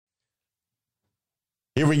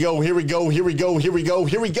Here we go. Look at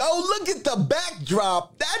the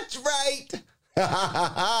backdrop. That's right.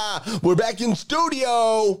 We're back in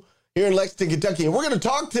studio here in Lexington, Kentucky, and we're going to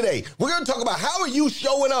talk today. We're going to talk about how are you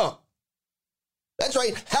showing up? That's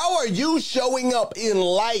right. How are you showing up in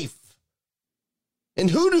life? And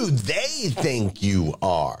who do they think you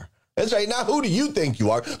are? That's right. Now, who do you think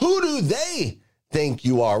you are? Who do they think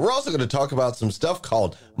you are? We're also going to talk about some stuff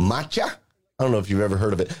called matcha. I don't know if you've ever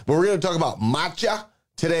heard of it, but we're going to talk about matcha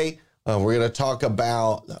today. We're going to talk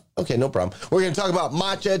about, okay, no problem. We're going to talk about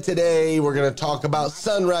matcha today. We're going to talk about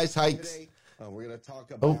sunrise hikes. We're going to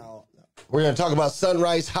talk about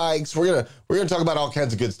sunrise hikes. We're going to talk about all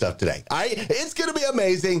kinds of good stuff today. All right, it's going to be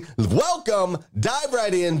amazing. Welcome. Dive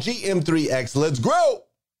right in. GM3X. Let's grow.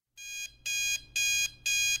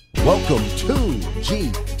 Welcome to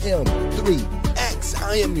GM3X.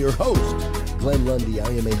 I am your host, Glenn Lundy. I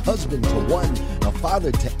am a husband to one, a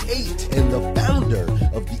father to 8, and the founder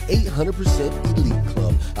of the 800% Elite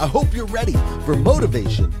Club. I hope you're ready for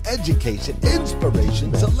motivation, education,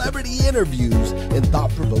 inspiration, celebrity interviews, and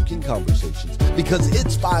thought-provoking conversations, because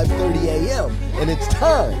it's 5:30 a.m. and it's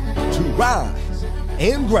time to rise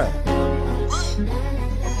and grind.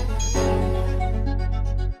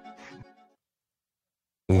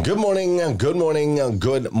 Good morning.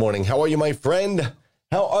 How are you, my friend?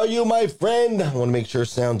 I want to make sure it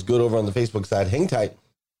sounds good over on the Facebook side. Hang tight.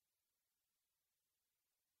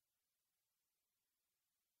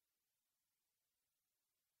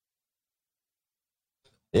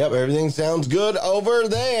 Yep, everything sounds good over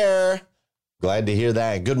there. Glad to hear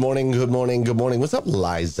that. Good morning. What's up,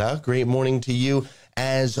 Liza? Great morning to you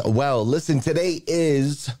as well. Listen, today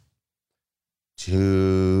is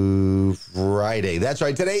Friday. That's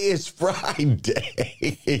right. Today is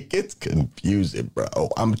Friday. It gets confusing, bro.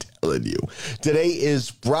 I'm telling you. Today is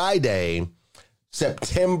Friday,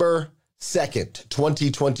 September 2nd,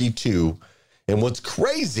 2022. And what's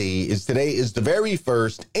crazy is today is the very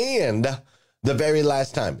first and the very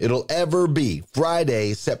last time it'll ever be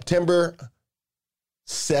Friday, September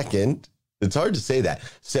 2nd. It's hard to say that.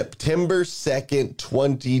 September 2nd,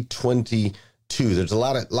 2022. There's a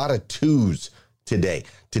lot of twos today.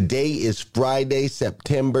 Today is Friday,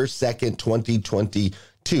 September 2nd,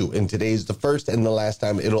 2022. And today's the first and the last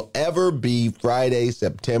time it'll ever be Friday,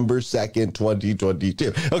 September 2nd,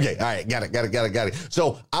 2022. Okay, all right, got it.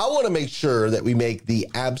 So I want to make sure that we make the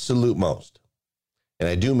absolute most, and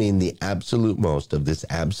I do mean the absolute most, of this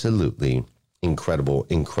absolutely incredible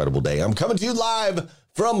day. I'm coming to you live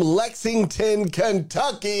from Lexington,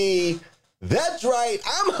 Kentucky. That's right.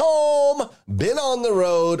 I'm home. Been on the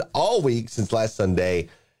road all week since last Sunday,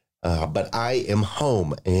 but I am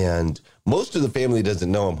home, and most of the family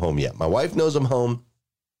doesn't know I'm home yet. My wife knows I'm home.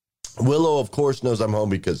 Willow, of course, knows I'm home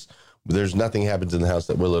because there's nothing happens in the house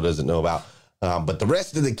that Willow doesn't know about. But the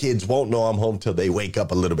rest of the kids won't know I'm home till they wake up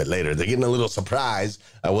a little bit later. They're getting a little surprised.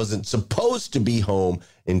 I wasn't supposed to be home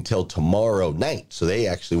until tomorrow night. So they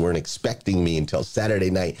actually weren't expecting me until Saturday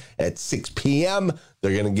night at 6 p.m.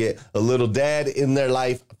 They're going to get a little dad in their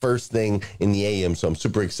life first thing in the a.m. So I'm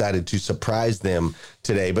super excited to surprise them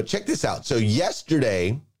today. But check this out. So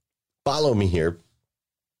yesterday, follow me here.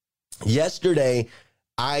 Yesterday,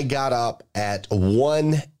 I got up at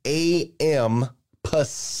 1 a.m.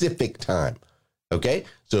 Pacific time. Okay,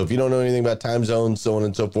 so if you don't know anything about time zones, so on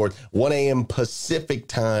and so forth, 1 a.m. Pacific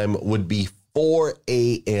time would be 4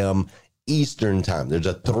 a.m. Eastern time. There's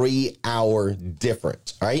a 3-hour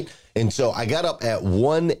difference, all right? And so I got up at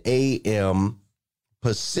 1 a.m.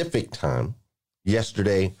 Pacific time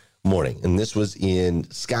yesterday morning, and this was in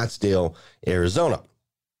Scottsdale, Arizona.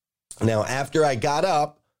 Now, after I got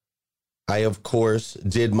up, I, of course,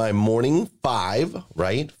 did my morning 5,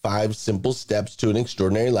 right? 5 simple steps to an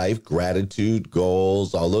extraordinary life, gratitude,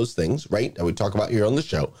 goals, all those things, right? That we talk about here on the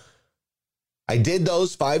show. I did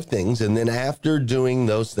those 5 things. And then after doing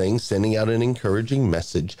those things, sending out an encouraging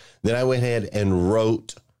message, then I went ahead and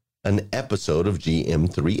wrote an episode of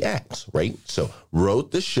GM3X, right? So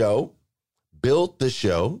wrote the show, built the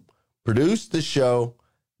show, produced the show,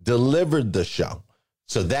 delivered the show.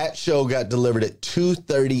 So that show got delivered at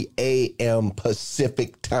 2:30 a.m.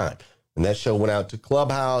 Pacific time. And that show went out to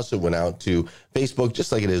Clubhouse. It went out to Facebook,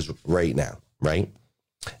 just like it is right now, right?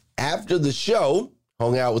 After the show,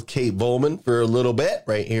 hung out with Kate Bowman for a little bit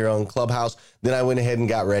right here on Clubhouse. Then I went ahead and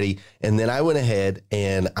got ready. And then I went ahead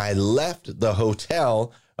and I left the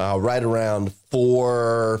hotel right around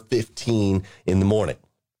 4:15 in the morning.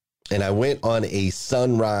 And I went on a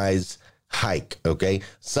sunrise hike, okay?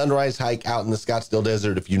 Sunrise hike out in the Scottsdale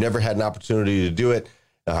Desert. If you never had an opportunity to do it,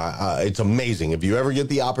 it's amazing. If you ever get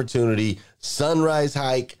the opportunity, sunrise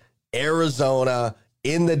hike, Arizona,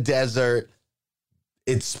 in the desert,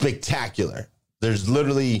 it's spectacular. There's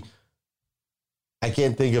literally, I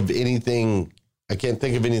can't think of anything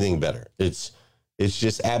better. It's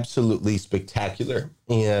just absolutely spectacular.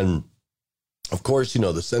 And of course,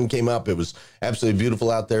 the sun came up. It was absolutely beautiful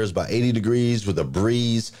out there. It was about 80 degrees with a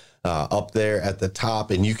breeze up there at the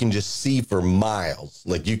top. And you can just see for miles.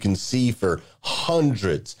 Like you can see for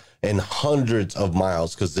hundreds and hundreds of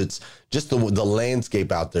miles because it's just the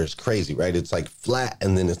landscape out there is crazy, right? It's like flat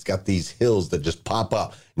and then it's got these hills that just pop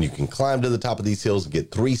up. And you can climb to the top of these hills and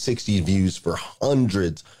get 360 views for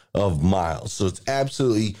hundreds of miles. So it's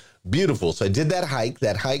absolutely beautiful. So I did that hike.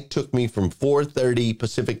 That hike took me from 4:30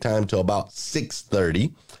 Pacific time to about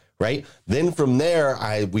 6:30, right? Then from there,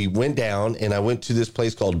 we went down and I went to this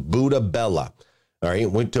place called Buddha Bella. All right,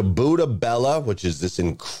 went to Buddha Bella, which is this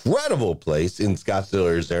incredible place in Scottsdale,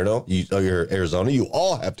 Arizona. You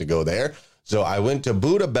all have to go there. So I went to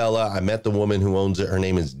Buddha Bella. I met the woman who owns it. Her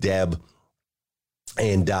name is Deb.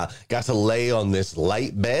 And got to lay on this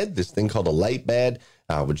light bed, this thing called a light bed,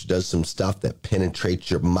 which does some stuff that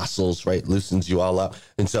penetrates your muscles, right? Loosens you all up.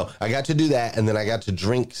 And so I got to do that. And then I got to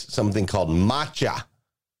drink something called matcha.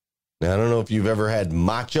 Now, I don't know if you've ever had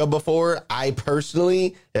matcha before. I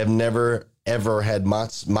personally have never, ever had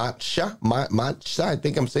matcha. I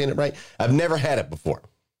think I'm saying it right. I've never had it before.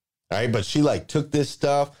 All right. But she took this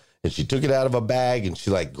stuff and she took it out of a bag and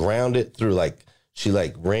she ground it through she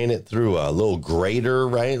ran it through a little grater,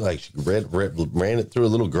 right? Like she ran it through a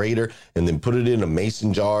little grater and then put it in a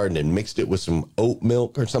mason jar and then mixed it with some oat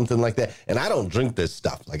milk or something like that. And I don't drink this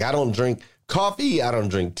stuff. Like I don't drink coffee. I don't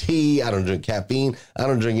drink tea. I don't drink caffeine. I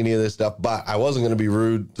don't drink any of this stuff, but I wasn't going to be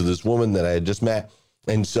rude to this woman that I had just met.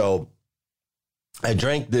 And so I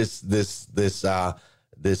drank this matcha,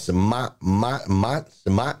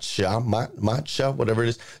 whatever it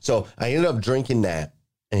is. So I ended up drinking that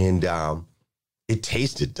and, it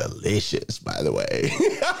tasted delicious, by the way.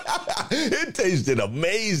 It tasted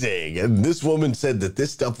amazing. And this woman said that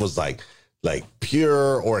this stuff was like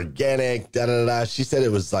pure, organic, She said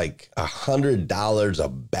it was like $100 a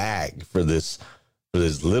bag for this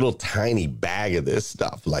little tiny bag of this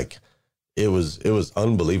stuff. Like it was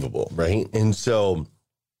unbelievable, right? And so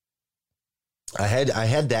I had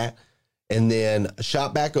that and then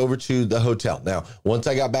shot back over to the hotel. Now, once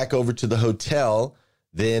I got back over to the hotel,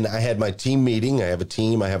 then I had my team meeting. I have a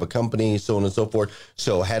team, I have a company, so on and so forth.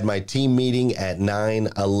 So I had my team meeting at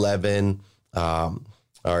 9:11,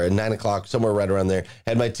 or at 9 o'clock, somewhere right around there.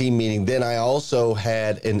 Had my team meeting. Then I also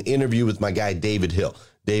had an interview with my guy, David Hill.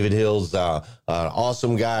 David Hill's an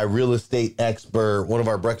awesome guy, real estate expert, one of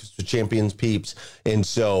our Breakfast with Champions peeps. And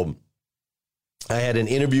so I had an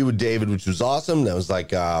interview with David, which was awesome. That was like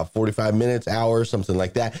 45 minutes, hour, something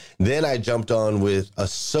like that. Then I jumped on with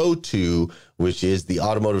Asotu, which is the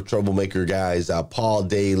automotive troublemaker guys, Paul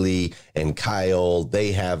Daly and Kyle.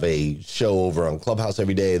 They have a show over on Clubhouse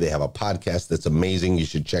every day. They have a podcast that's amazing. You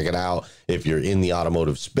should check it out if you're in the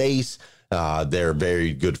automotive space. They're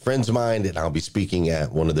very good friends of mine, and I'll be speaking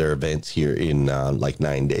at one of their events here in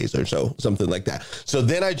 9 days or so, something like that. So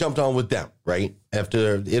then I jumped on with them, right?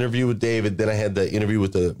 After the interview with David, then I had the interview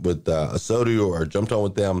with Asotu, or jumped on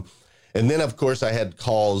with them. And then, of course, I had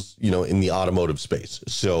calls, in the automotive space.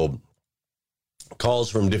 So calls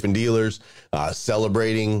from different dealers,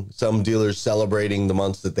 some dealers celebrating the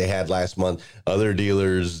months that they had last month, other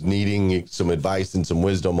dealers needing some advice and some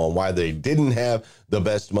wisdom on why they didn't have the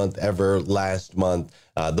best month ever last month,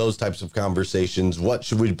 those types of conversations. What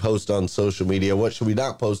should we post on social media? What should we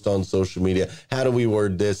not post on social media? How do we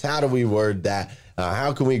word this? How do we word that?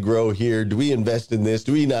 How can we grow here? Do we invest in this?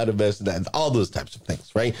 Do we not invest in that? All those types of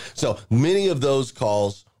things, right? So many of those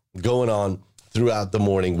calls going on throughout the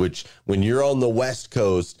morning, which when you're on the West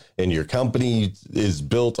Coast and your company is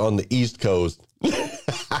built on the East Coast,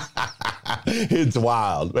 it's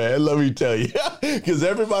wild, man. Let me tell you, because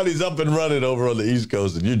everybody's up and running over on the East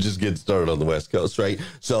Coast and you just get started on the West Coast, right?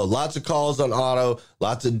 So lots of calls on auto,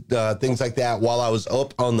 lots of things like that. While I was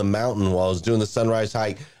up on the mountain, while I was doing the sunrise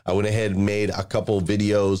hike, I went ahead and made a couple of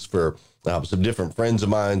videos for some different friends of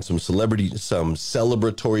mine, some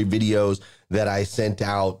celebratory videos that I sent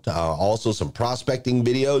out, also some prospecting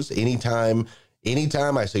videos.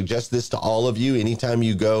 Anytime, I suggest this to all of you, anytime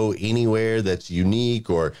you go anywhere that's unique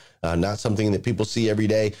or not something that people see every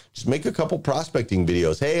day, just make a couple prospecting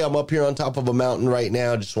videos. Hey, I'm up here on top of a mountain right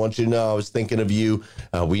now. Just want you to know I was thinking of you.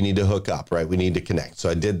 We need to hook up, right? We need to connect. So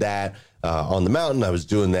I did that on the mountain. I was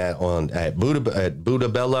doing that at Buddha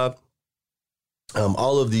Bella,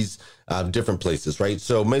 all of these different places, right?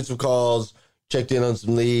 So made some calls, checked in on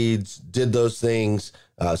some leads, did those things,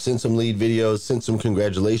 sent some lead videos, sent some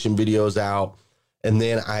congratulation videos out. And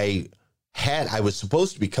then I was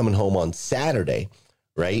supposed to be coming home on Saturday,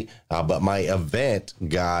 right? But my event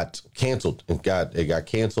got canceled. It got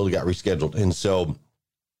canceled. It got rescheduled. And so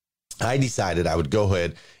I decided I would go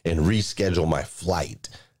ahead and reschedule my flight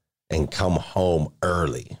and come home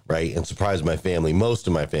early, right? And surprise my family. Most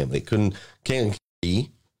of my family can't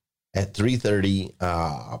be at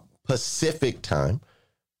 3:30 Pacific time.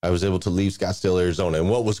 I was able to leave Scottsdale, Arizona. And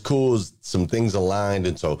what was cool is some things aligned.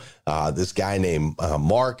 And so this guy named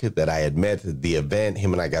Mark that I had met at the event,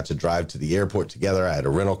 him and I got to drive to the airport together. I had a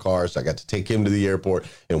rental car, so I got to take him to the airport.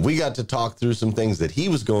 And we got to talk through some things that he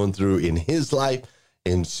was going through in his life.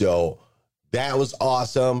 And so that was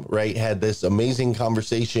awesome, right? Had this amazing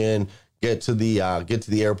conversation, get to the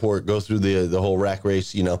airport, go through the whole rack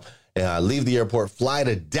race, leave the airport, fly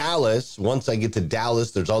to Dallas. Once I get to Dallas,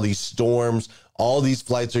 there's all these storms. All these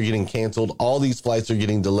flights are getting canceled. All these flights are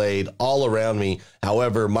getting delayed all around me.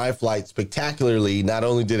 However, my flight spectacularly, not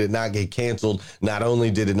only did it not get canceled, not only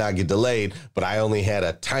did it not get delayed, but I only had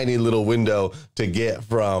a tiny little window to get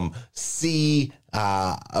from C6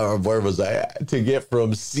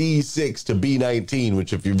 to B19,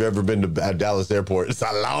 which if you've ever been to Dallas Airport, it's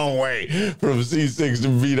a long way from C6 to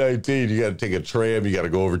B19. You got to take a tram. You got to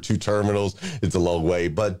go over 2 terminals. It's a long way,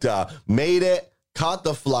 but made it, caught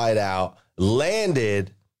the flight out,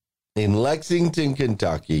 landed in Lexington,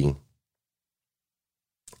 Kentucky,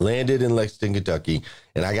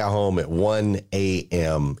 and I got home at 1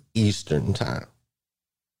 a.m. Eastern time.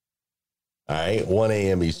 All right, 1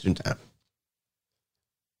 a.m. Eastern time.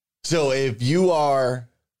 So if you are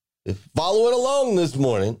following along this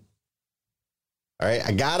morning, all right,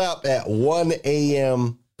 I got up at 1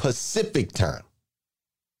 a.m. Pacific time,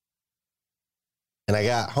 and I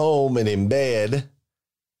got home and in bed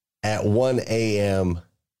at 1 a.m.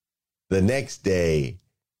 the next day,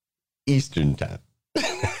 Eastern time.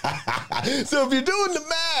 So if you're doing the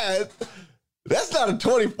math, that's not a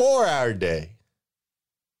 24-hour day.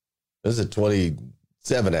 That's a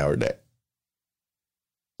 27-hour day.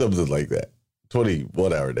 Something like that.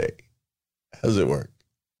 21-hour day. How does it work?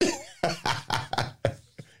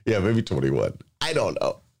 Yeah, maybe 21. I don't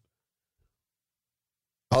know.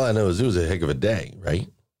 All I know is it was a heck of a day, right?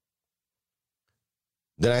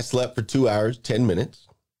 Then I slept for 2 hours, 10 minutes.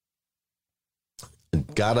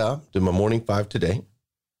 Got up, did my morning 5 today.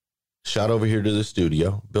 Shot over here to the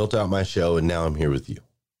studio, built out my show, and now I'm here with you.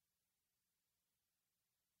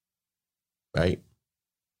 Right?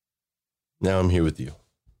 Now I'm here with you.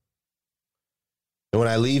 And when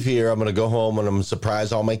I leave here, I'm going to go home and I'm going to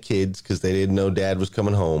surprise all my kids because they didn't know Dad was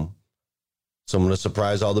coming home. So I'm going to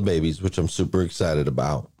surprise all the babies, which I'm super excited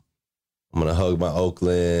about. I'm going to hug my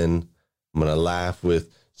Oakland. I'm going to laugh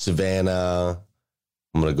with Savannah.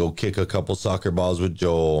 I'm going to go kick a couple soccer balls with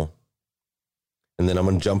Joel. And then I'm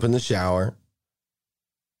going to jump in the shower.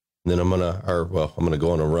 And then I'm going to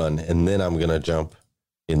go on a run. And then I'm going to jump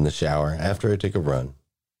in the shower after I take a run.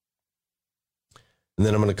 And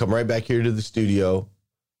then I'm going to come right back here to the studio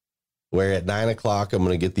where at 9 o'clock, I'm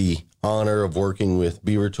going to get the honor of working with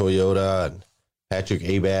Beaver Toyota and Patrick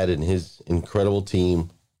Abad and his incredible team.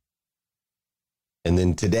 And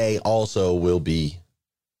then today also will be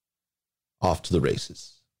off to the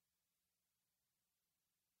races.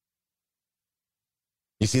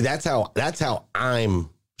 You see, that's how I'm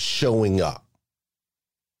showing up.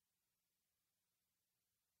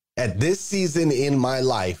 At this season in my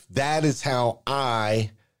life, that is how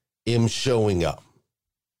I am showing up.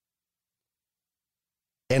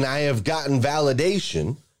 And I have gotten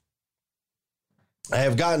validation.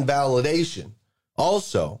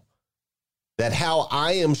 Also that how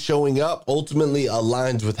I am showing up ultimately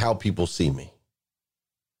aligns with how people see me.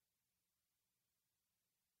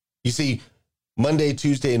 You see, Monday,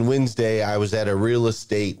 Tuesday, and Wednesday, I was at a real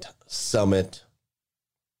estate summit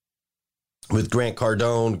with Grant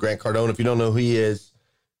Cardone. Grant Cardone, if you don't know who he is,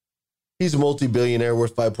 he's a multi-billionaire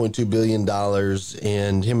worth $5.2 billion.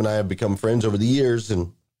 And him and I have become friends over the years.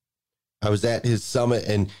 And I was at his summit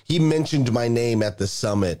and he mentioned my name at the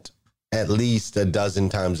summit at least a dozen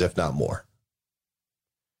times, if not more.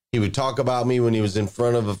 He would talk about me when he was in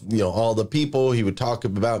front of, all the people. He would talk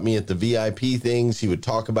about me at the VIP things. He would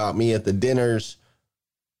talk about me at the dinners.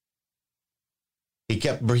 He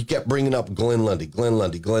kept bringing up Glenn Lundy.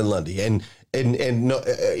 And no,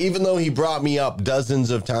 even though he brought me up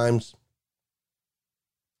dozens of times,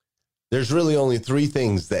 there's really only 3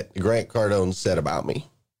 things that Grant Cardone said about me.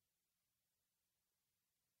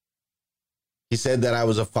 He said that I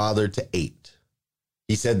was a father to 8.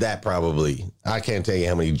 He said that probably, I can't tell you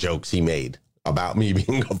how many jokes he made about me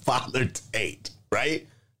being a father to 8, right?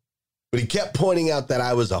 But he kept pointing out that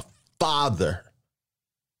I was a father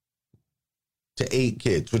to 8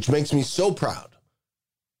 kids, which makes me so proud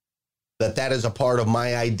that is a part of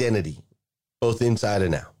my identity, both inside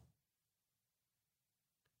and out.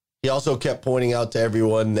 He also kept pointing out to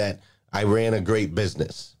everyone that I ran a great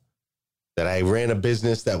business, that I ran a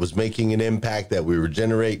business that was making an impact, that we were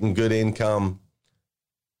generating good income.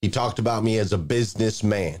 He talked about me as a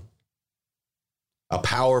businessman, a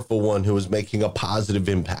powerful one who was making a positive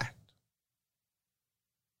impact.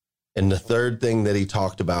 And the third thing that he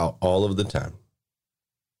talked about all of the time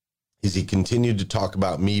is he continued to talk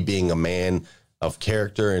about me being a man of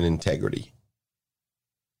character and integrity.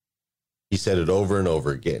 He said it over and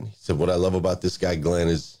over again. He said, what I love about this guy, Glenn,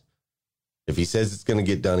 is if he says it's going to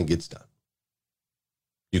get done, it gets done.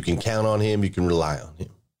 You can count on him. You can rely on him.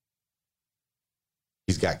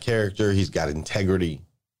 He's got character. He's got integrity.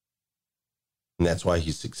 And that's why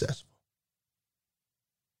he's successful.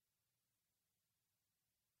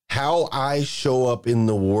 How I show up in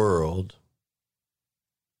the world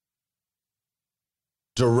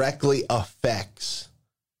directly affects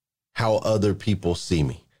how other people see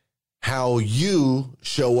me. How you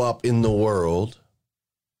show up in the world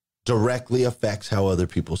directly affects how other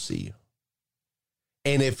people see you.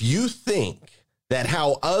 And if you think that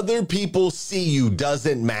how other people see you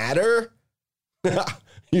doesn't matter,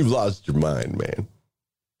 you've lost your mind, man.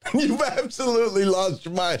 You've absolutely lost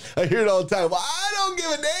your mind. I hear it all the time. Well, I don't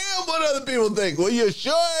give a damn what other people think. Well, you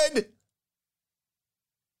should.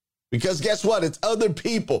 Because guess what? It's other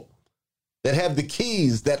people that have the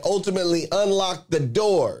keys that ultimately unlock the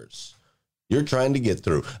doors you're trying to get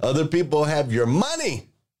through. Other people have your money.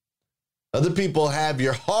 Other people have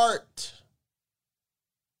your heart.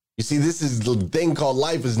 You see, this is the thing called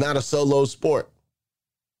life is not a solo sport.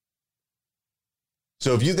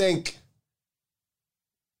 So if you think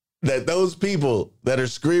that those people that are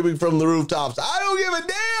screaming from the rooftops, I don't give a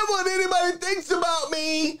damn what anybody thinks about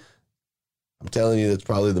me, I'm telling you, that's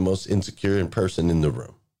probably the most insecure person in the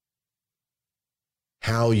room.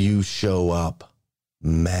 How you show up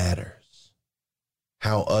matters.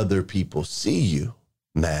 How other people see you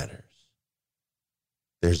matters.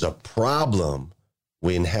 There's a problem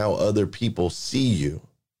when how other people see you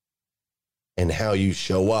and how you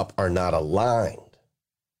show up are not aligned.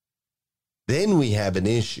 Then we have an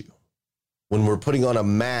issue when we're putting on a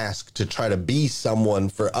mask to try to be someone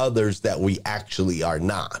for others that we actually are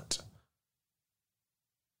not.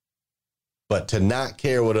 But to not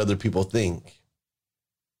care what other people think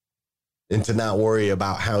and to not worry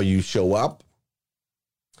about how you show up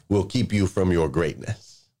will keep you from your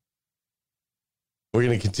greatness. We're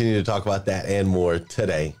going to continue to talk about that and more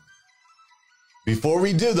today. Before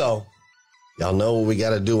we do, though, y'all know what we got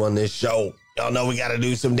to do on this show. Y'all know we got to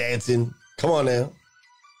do some dancing. Come on now.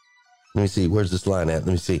 Let me see. Where's this line at?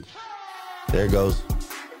 Let me see. There it goes.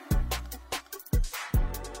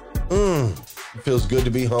 It feels good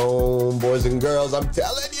to be home, boys and girls. I'm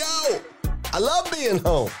telling you, I love being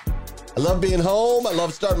home. I love being home. I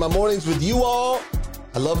love starting my mornings with you all.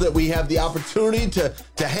 I love that we have the opportunity to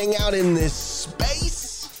hang out in this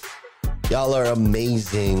space. Y'all are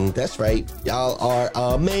amazing. That's right. Y'all are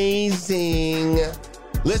amazing.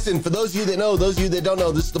 Listen, for those of you that know, those of you that don't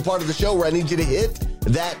know, this is the part of the show where I need you to hit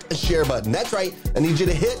that share button. That's right. I need you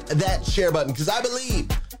to hit that share button because I believe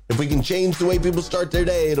if we can change the way people start their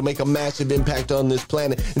day, it'll make a massive impact on this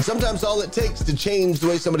planet. And sometimes all it takes to change the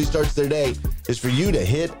way somebody starts their day is for you to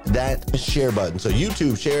hit that share button. So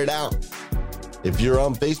YouTube, share it out. If you're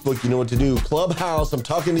on Facebook, you know what to do. Clubhouse, I'm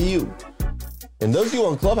talking to you. And those of you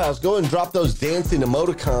on Clubhouse, go and drop those dancing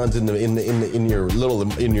emoticons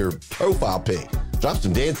in your profile pic. Drop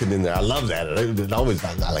some dancing in there. I love that. It always,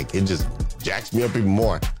 it just jacks me up even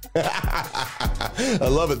more. I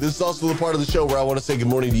love it. This is also the part of the show where I want to say good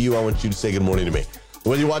morning to you. I want you to say good morning to me.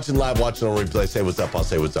 Whether you're watching live, watching on replay, say what's up. I'll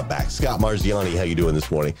say what's up back. Scott Marziani, how you doing this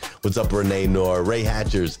morning? What's up, Renee Noor? Ray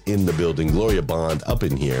Hatcher's in the building. Gloria Bond up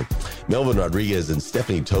in here. Melvin Rodriguez and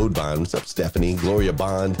Stephanie Toadvine. What's up, Stephanie? Gloria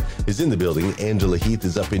Bond is in the building. Angela Heath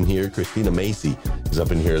is up in here. Christina Macy is up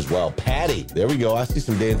in here as well. Patty, there we go. I see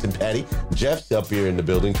some dancing, Patty. Jeff's up here in the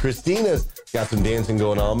building. Christina's got some dancing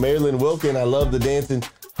going on. Marilyn Wilkin, I love the dancing.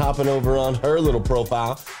 Hopping over on her little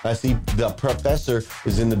profile. I see the professor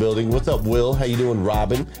is in the building. What's up, Will? How you doing,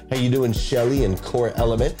 Robin? How you doing, Shelly and Core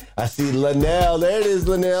Element? I see Linnell. There it is,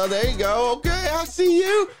 Linnell. There you go. Okay, I see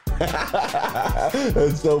you.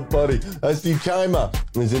 That's so funny. I see Chima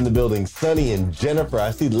is in the building. Sunny and Jennifer.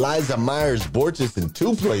 I see Liza Myers-Borges in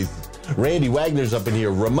two places. Randy Wagner's up in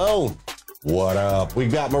here. Ramon. What up? We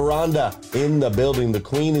got Miranda in the building. The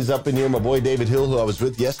Queen is up in here. My boy David Hill, who I was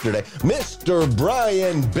with yesterday. Mr.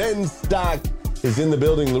 Brian Benstock is in the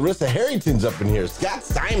building. Larissa Harrington's up in here. Scott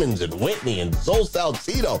Simons and Whitney and Sol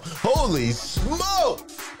Salcido. Holy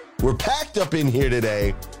smokes! We're packed up in here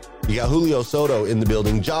today. You got Julio Soto in the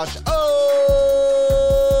building. Josh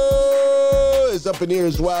is up in here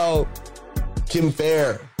as well. Kim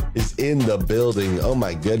Fair is in the building. Oh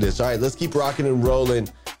my goodness. All right, let's keep rocking and rolling.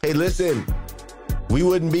 Hey, listen, we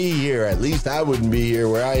wouldn't be here, at least I wouldn't be here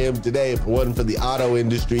where I am today if it wasn't for the auto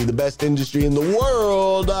industry, the best industry in the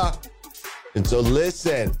world. And so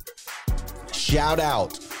listen, shout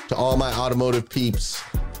out to all my automotive peeps,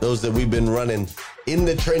 those that we've been running in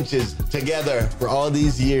the trenches together for all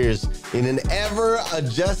these years in an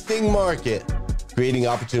ever-adjusting market, creating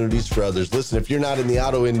opportunities for others. Listen, if you're not in the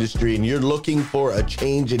auto industry and you're looking for a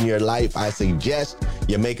change in your life, I suggest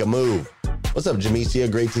you make a move. What's up,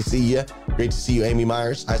 Jamesia? Great to see you. Great to see you, Amy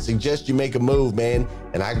Myers. I suggest you make a move, man.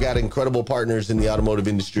 And I've got incredible partners in the automotive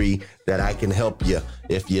industry that I can help you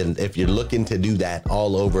if you're looking to do that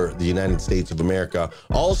all over the United States of America.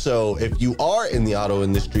 Also, if you are in the auto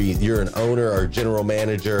industry, you're an owner or general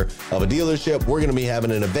manager of a dealership, we're going to be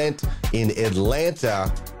having an event in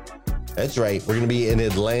Atlanta. That's right. We're going to be in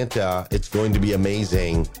Atlanta. It's going to be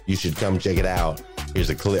amazing. You should come check it out. Here's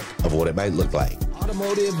a clip of what it might look like.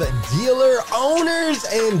 Automotive dealer owners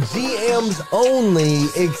and GMs only,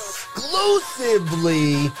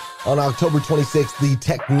 exclusively on October 26th, the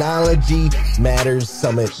Technology Matters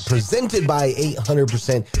Summit presented by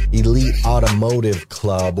 800% Elite Automotive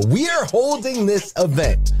Club. We are holding this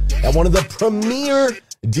event at one of the premier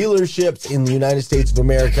dealerships in the United States of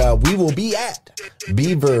America. We will be at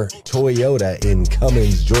Beaver Toyota in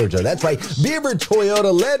Cummins, Georgia. That's right, Beaver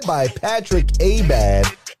Toyota, led by Patrick Abad.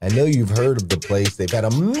 I know you've heard of the place. They've had a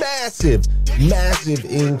massive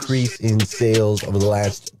increase in sales over the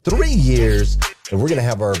last 3 years. And we're going to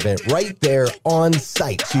have our event right there on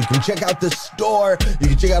site. So you can check out the store. You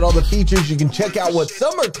can check out all the features. You can check out what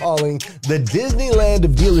some are calling the Disneyland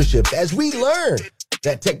of dealerships as we learn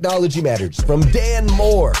that technology matters from Dan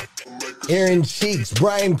Moore, Aaron Cheeks,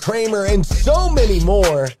 Brian Kramer, and so many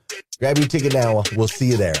more. Grab your ticket now. We'll see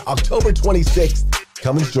you there. October 26th,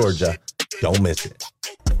 Cummins, Georgia. Don't miss it.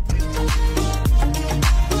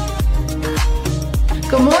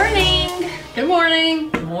 Good morning. Good morning.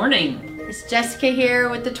 Good morning. It's Jessica here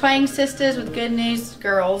with the Twang Sisters with Good News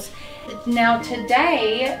Girls. Now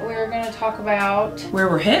today we're going to talk about where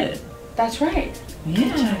we're headed. That's right.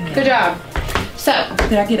 Yeah. Good job. So,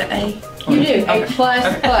 did I get an A? You do. A plus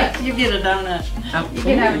plus. You get a donut. You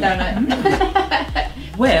can have a donut.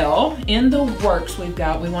 Well, in the works we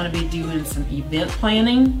want to be doing some event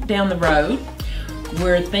planning down the road.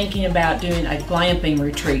 We're thinking about doing a glamping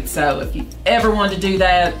retreat. So if you ever want to do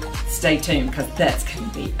that, stay tuned because that's going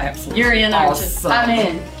to be absolutely You're in, awesome. I'm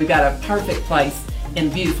in. We got a perfect place in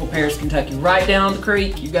beautiful Paris, Kentucky, right down the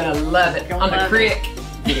creek. You're going to love it. On the creek.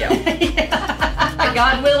 Yeah. Yeah.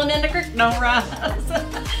 God willing, in the creek don't rise.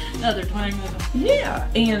 Another twang. Yeah.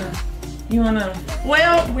 And you want to?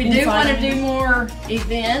 Well, we do want to do more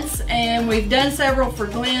events, and we've done several for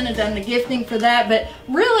Glenn and done the gifting for that. But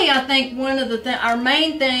really, I think one of the our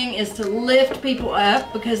main thing is to lift people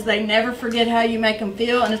up because they never forget how you make them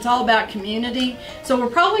feel, and it's all about community. So we're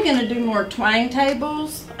probably going to do more twang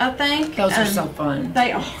tables. I think those are so fun.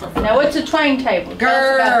 They are. Now, what's a twang table?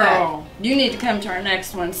 Girl, you need to come to our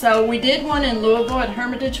next one. So we did one in Louisville at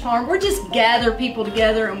Hermitage Farm. We just gather people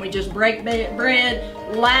together and we just break bread,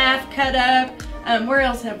 laugh, cut up. Where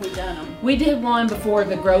else have we done them? We did one before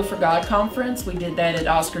the Grow for God conference. We did that at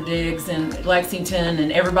Oscar Diggs in Lexington,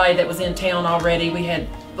 and everybody that was in town already. We had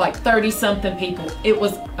like 30-something people. It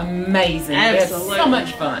was amazing. Absolutely. We had so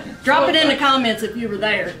much fun. Drop it in the comments if you were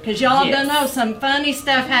there, because y'all don't know, some funny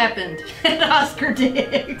stuff happened at Oscar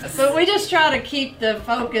Diggs. But we just try to keep the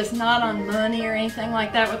focus not on money or anything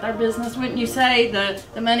like that with our business. Wouldn't you say the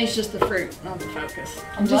money's just the fruit, not the focus?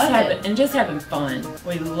 And just having fun.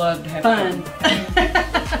 We love to have fun.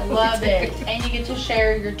 I love it. And you get to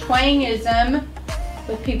share your twangism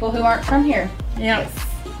with people who aren't from here. Yeah.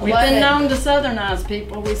 We've been known to Southernize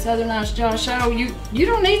people. We Southernized Josh. Oh, you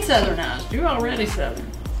don't need Southernized. You're already Southern.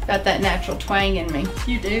 Got that natural twang in me.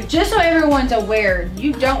 You do. Just so everyone's aware,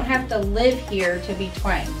 you don't have to live here to be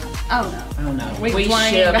twang. Oh no. Oh no.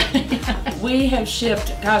 We have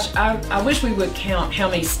shipped, gosh, I wish we would count how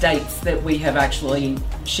many states that we have actually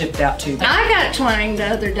shipped out to. I got twanged the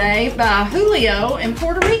other day by Julio in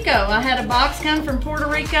Puerto Rico. I had a box come from Puerto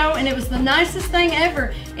Rico and it was the nicest thing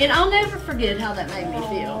ever. And I'll never forget how that made me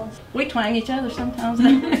feel. We twang each other sometimes.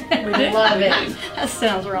 We do. Love it. That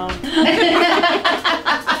sounds wrong.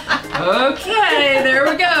 Okay, there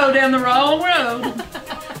we go, down the wrong road.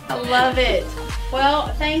 I love it. Well,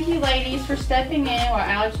 thank you ladies for stepping in while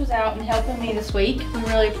Alex was out and helping me this week. We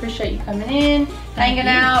really appreciate you coming in, hanging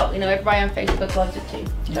out. You know, everybody on Facebook loves it too.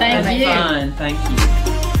 Thank you. Fun. Thank you.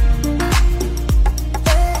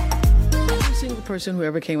 single person who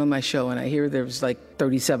ever came on my show, and I hear there's like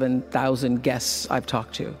 37,000 guests I've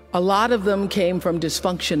talked to. A lot of them came from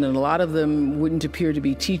dysfunction, and a lot of them wouldn't appear to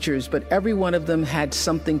be teachers, but every one of them had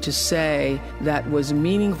something to say that was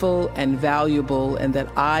meaningful and valuable and that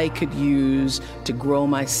I could use to grow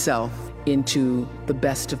myself into the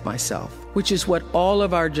best of myself, which is what all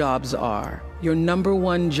of our jobs are. Your number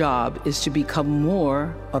one job is to become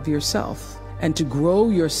more of yourself and to grow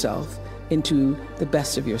yourself into the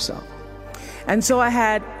best of yourself. And so I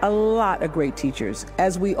had a lot of great teachers,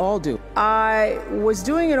 as we all do. I was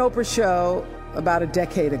doing an Oprah show about a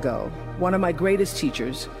decade ago. One of my greatest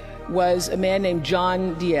teachers was a man named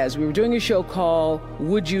John Diaz. We were doing a show called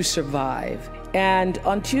Would You Survive? And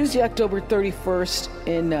on Tuesday, October 31st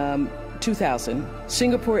in 2000,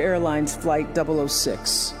 Singapore Airlines Flight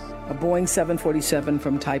 006, a Boeing 747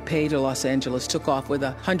 from Taipei to Los Angeles, took off with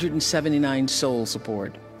 179 souls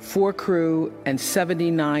aboard. 4 crew and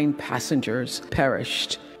 79 passengers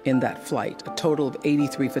perished in that flight, a total of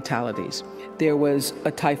 83 fatalities. There was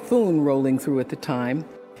a typhoon rolling through at the time,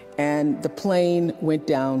 and the plane went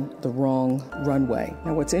down the wrong runway.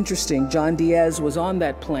 Now, what's interesting, John Diaz was on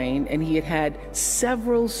that plane, and he had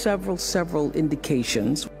several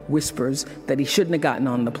indications, whispers, that he shouldn't have gotten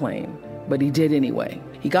on the plane, but he did anyway.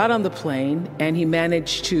 He got on the plane, and he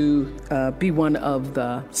managed to be one of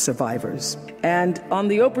the survivors. And on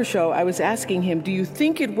the Oprah show, I was asking him, what do you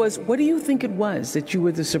think it was that you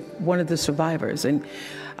were one of the survivors? And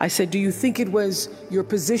I said, do you think it was your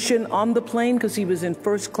position on the plane? Because he was in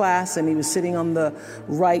first class and he was sitting on the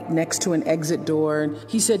right next to an exit door. And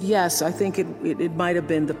he said, yes, I think it might have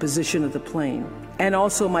been the position of the plane. And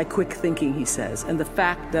also my quick thinking, he says, and the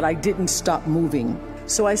fact that I didn't stop moving.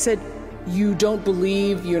 So I said, you don't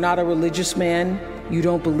believe, you're not a religious man, you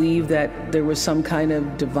don't believe that there was some kind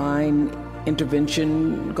of divine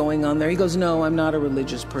intervention going on there? He goes, no, I'm not a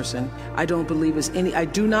religious person. I do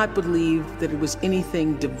not believe that it was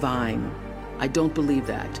anything divine. I don't believe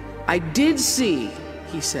that. I did see,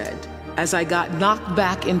 he said, as I got knocked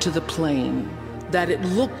back into the plane, that it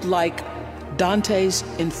looked like Dante's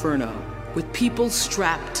Inferno, with people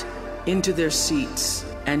strapped into their seats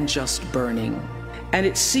and just burning. And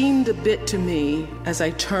it seemed a bit to me, as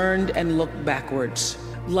I turned and looked backwards,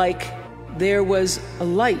 like there was a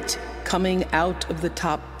light coming out of the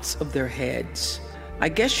tops of their heads. I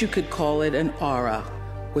guess you could call it an aura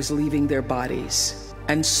was leaving their bodies,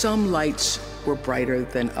 and some lights were brighter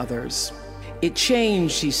than others. It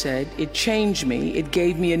changed, he said, it changed me. It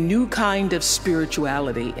gave me a new kind of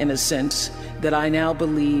spirituality, in a sense, that I now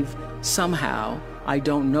believe somehow, I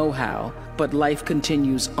don't know how, but life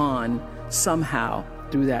continues on somehow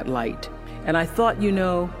through that light. And I thought,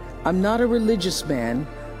 I'm not a religious man,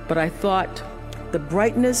 but I thought the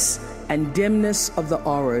brightness and dimness of the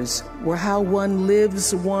auras were how one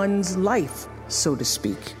lives one's life, so to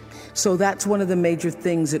speak. So that's one of the major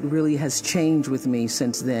things that really has changed with me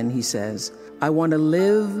since then, he says. I want to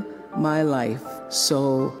live my life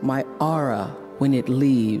so my aura, when it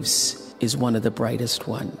leaves, is one of the brightest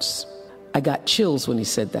ones. I got chills when he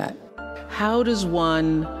said that. How does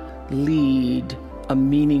one lead a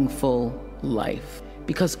meaningful life?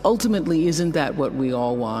 Because ultimately, isn't that what we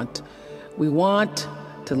all want? We want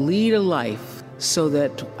to lead a life so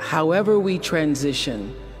that however we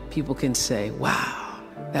transition, people can say, wow,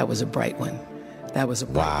 that was a bright one. That was a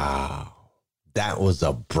bright one. That was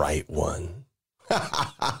a bright one.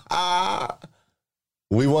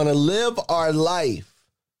 We want to live our life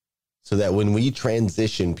so that when we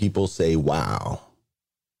transition, people say, wow,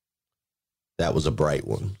 that was a bright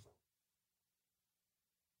one.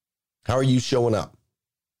 How are you showing up?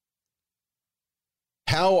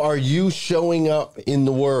 How are you showing up in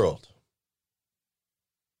the world?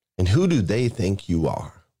 And who do they think you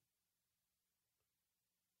are?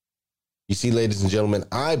 You see, ladies and gentlemen,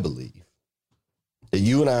 I believe that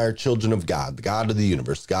you and I are children of God, the God of the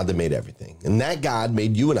universe, God that made everything. And that God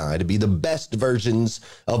made you and I to be the best versions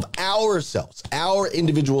of ourselves, our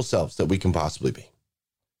individual selves that we can possibly be.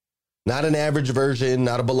 Not an average version,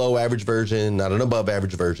 not a below average version, not an above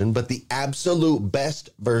average version, but the absolute best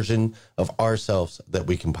version of ourselves that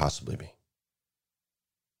we can possibly be.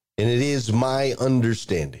 And it is my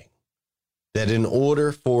understanding that in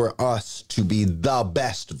order for us to be the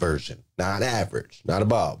best version, not average, not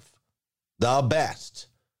above, the best,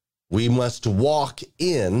 we must walk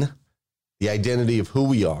in the identity of who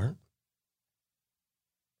we are.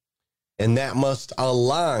 And that must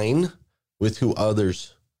align with who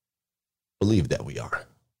others believe that we are.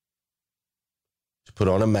 To put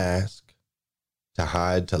on a mask, to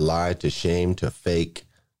hide, to lie, to shame, to fake,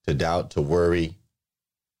 to doubt, to worry,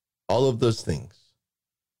 all of those things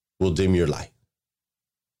will dim your light.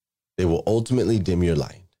 they will ultimately dim your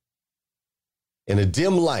light. And a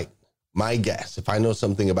dim light, my guess, if I know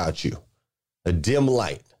something about you, a dim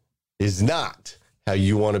light is not how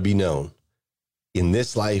you want to be known in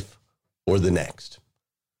this life or the next.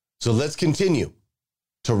 So let's continue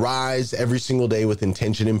to rise every single day with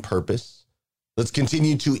intention and purpose. Let's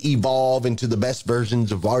continue to evolve into the best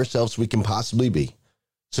versions of ourselves we can possibly be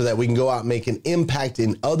so that we can go out and make an impact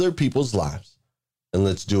in other people's lives. And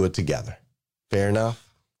let's do it together. Fair enough?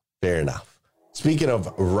 Fair enough. Speaking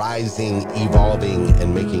of rising, evolving,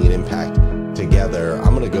 and making an impact together,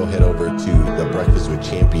 I'm going to go head over to the Breakfast with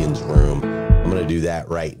Champions room. I'm going to do that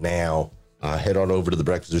right now. Head on over to the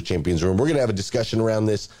Breakfast with Champions room. We're going to have a discussion around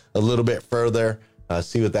this a little bit further,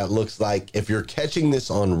 see what that looks like. If you're catching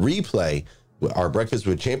this on replay, our Breakfast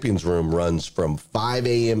with Champions room runs from 5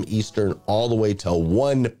 a.m. Eastern all the way till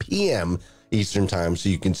 1 p.m. Eastern time. So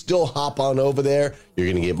you can still hop on over there. You're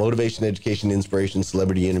going to get motivation, education, inspiration,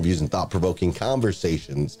 celebrity interviews, and thought-provoking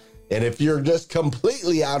conversations. And if you're just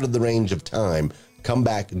completely out of the range of time, come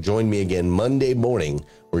back and join me again Monday morning.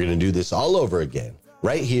 We're going to do this all over again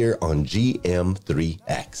right here on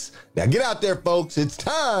GM3X. Now get out there, folks. It's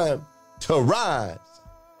time to rise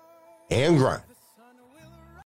and grind.